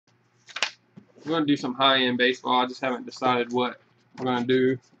We're going to do some high-end baseball. I just haven't decided what we're going to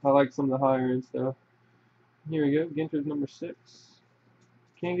do. I like some of the higher-end stuff. Here we go. Ginter's number 6.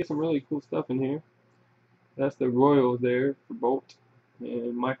 Can get some really cool stuff in here. That's the Royals there for Bolt.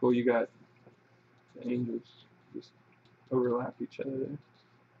 And Michael, you got the Angels. Just overlap each other there.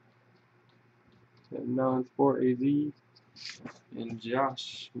 And non-sport AZ. And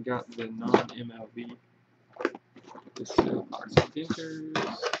Josh got the non-MLB. This are some Ginters.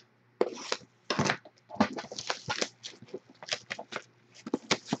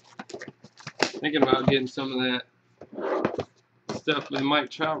 Thinking about getting some of that stuff with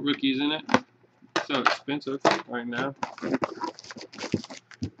Mike Trout rookies in it. So expensive right now.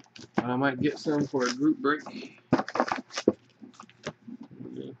 But I might get some for a group break.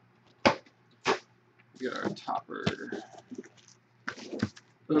 We got our topper.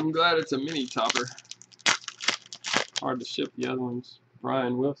 I'm glad it's a mini topper. Hard to ship the other ones.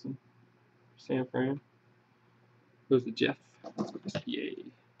 Brian Wilson, San Fran. Goes to Jeff. Yay.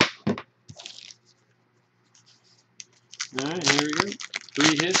 Alright, here we go.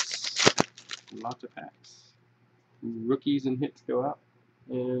 3 hits. Lots of packs. Rookies and hits go out.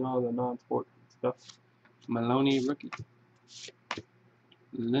 And all the non-sport stuff. Maloney rookie.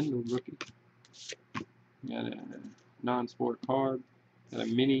 Lindell rookie. Got a non-sport card. Got a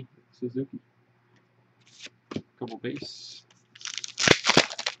mini Suzuki. Couple base.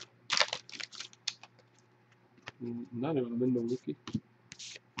 Another Lindell rookie.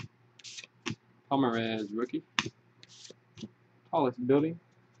 Pomerez rookie. Tallest building.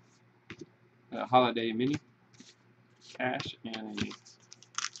 A holiday mini. Cash and a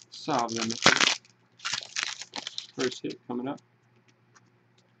Saab limiter. First hit coming up.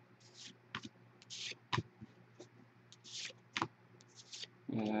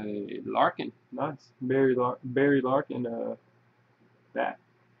 Larkin, nice. Barry Larkin bat.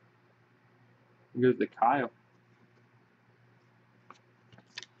 Here goes the Kyle.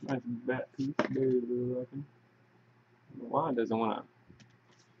 Nice bat piece, Barry Larkin. Why doesn't want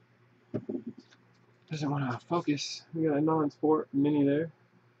to focus? We got a non-sport mini there.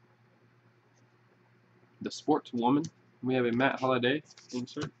 The Sportswoman. We have a Matt Holliday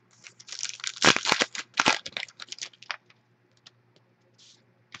insert.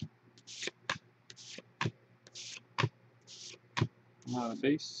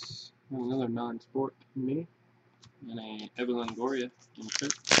 Base, another non-sport mini, and a Evelyn Goria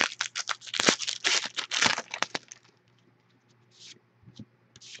insert.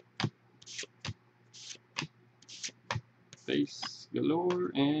 Base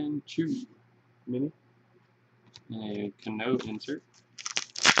galore and Chew mini, and a Cano insert.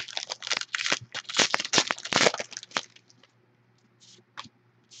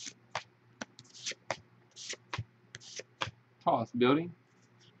 Tallest building,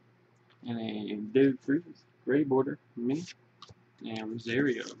 and a David Freese gray border mini, and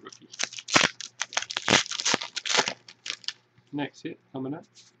Rosario rookie. Next hit coming up.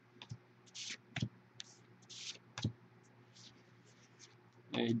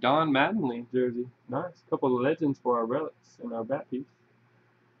 A Don Mattingly jersey. Nice. Couple of legends for our relics and our bat piece.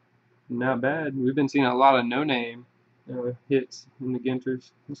 Not bad. We've been seeing a lot of no-name hits in the Ginters.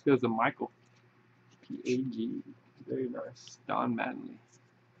 This goes to Michael. PAG. Very nice. Don Mattingly.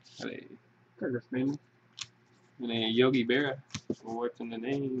 Got a Curtis Manley. And a Yogi Berra. What's in the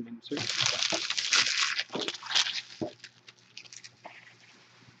name? Insert.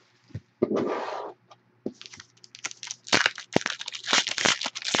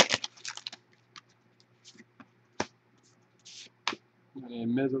 Got a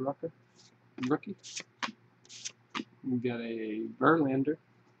Mesoraca rookie. We got a Verlander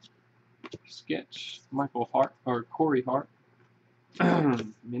sketch. Michael Hart or Corey Hart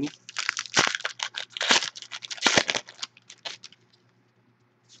mini.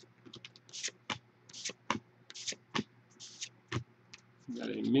 We got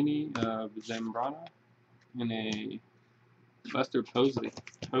a mini of Zambrano and a Buster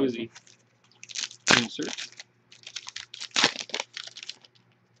Posey insert.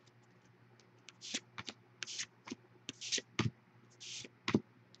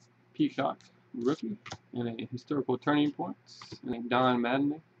 Peacock rookie and a historical turning points and a Don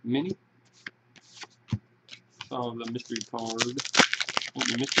Mattingly mini. Solve the mystery card. I think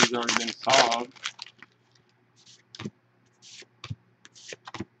the mystery's already been solved.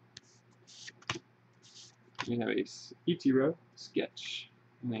 We have a Ichiro sketch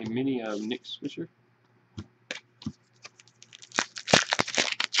and a mini of Nick Swisher.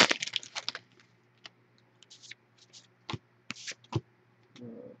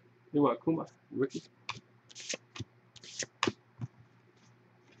 Iwakuma rookie.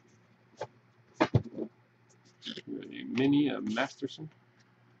 mini of Masterson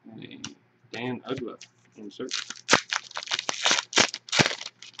and a Dan Ugla insert.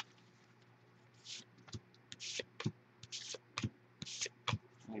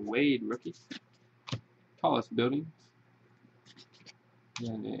 A Wade rookie. Tallest Buildings.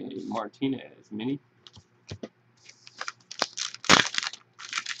 And a Martinez mini.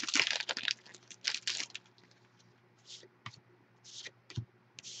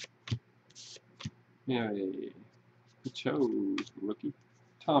 Now a Cho rookie.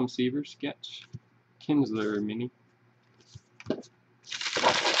 Tom Seaver sketch. Kinsler mini.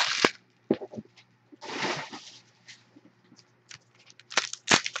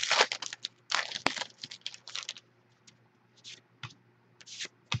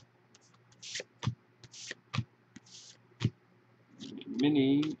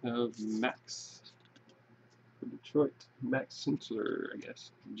 Mini of Max for Detroit. Max Sinsler, I guess.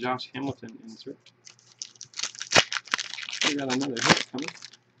 Josh Hamilton insert. We got another hit coming.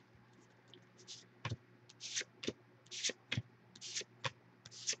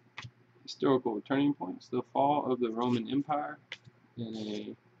 Historical turning points. The fall of the Roman Empire. And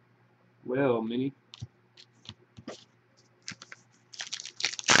a whale mini.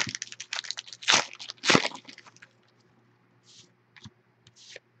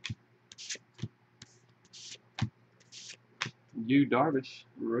 Yu Darvish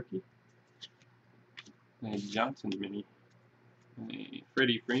rookie. A Johnson mini. And a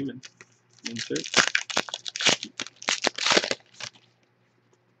Freddie Freeman insert.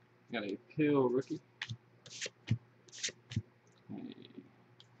 Got a Pill rookie. A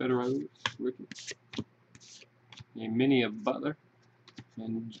Federose rookie. A mini of Butler.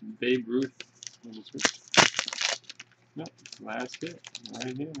 And Babe Ruth insert. Nope, last hit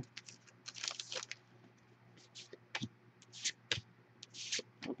right here.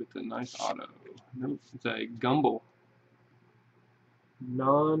 Hope it's a nice auto. Nope, it's a Gumble.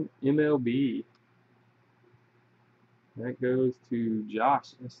 Non-MLB. That goes to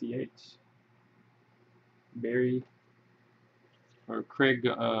Josh, SCH. Barry, or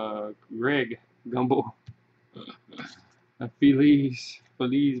Greg Gumble. A Feliz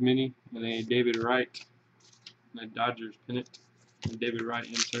mini, and a David Wright. And a Dodgers pennant. And David Wright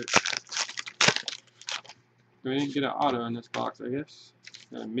insert. We didn't get an auto in this box, I guess.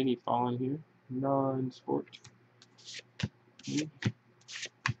 Got a mini falling here. Non-sport.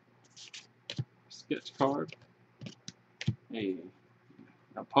 Sketch card. A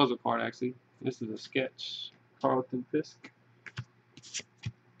puzzle card, actually. This is a sketch. Carlton Fisk.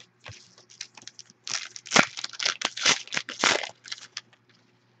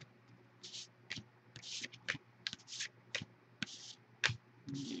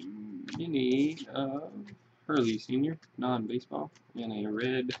 Mini of Hurley Sr., non-baseball, and a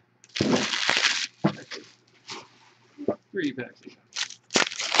red. Actually, 3 packs.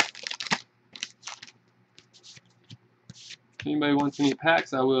 If anybody wants any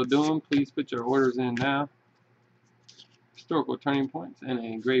packs, I will do them. Please put your orders in now. Historical turning points and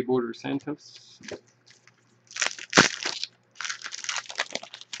a gray border Santos.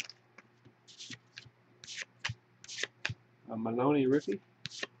 A Maloney rookie.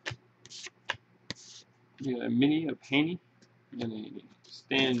 We got a mini of Haney and a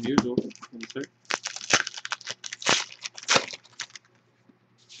Stan Musial insert.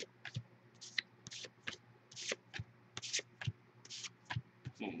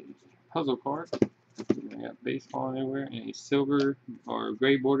 A puzzle card. We got baseball everywhere, and a silver or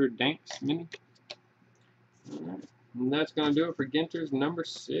gray bordered Danks mini. Alright, and that's going to do it for Ginter's number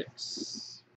 6.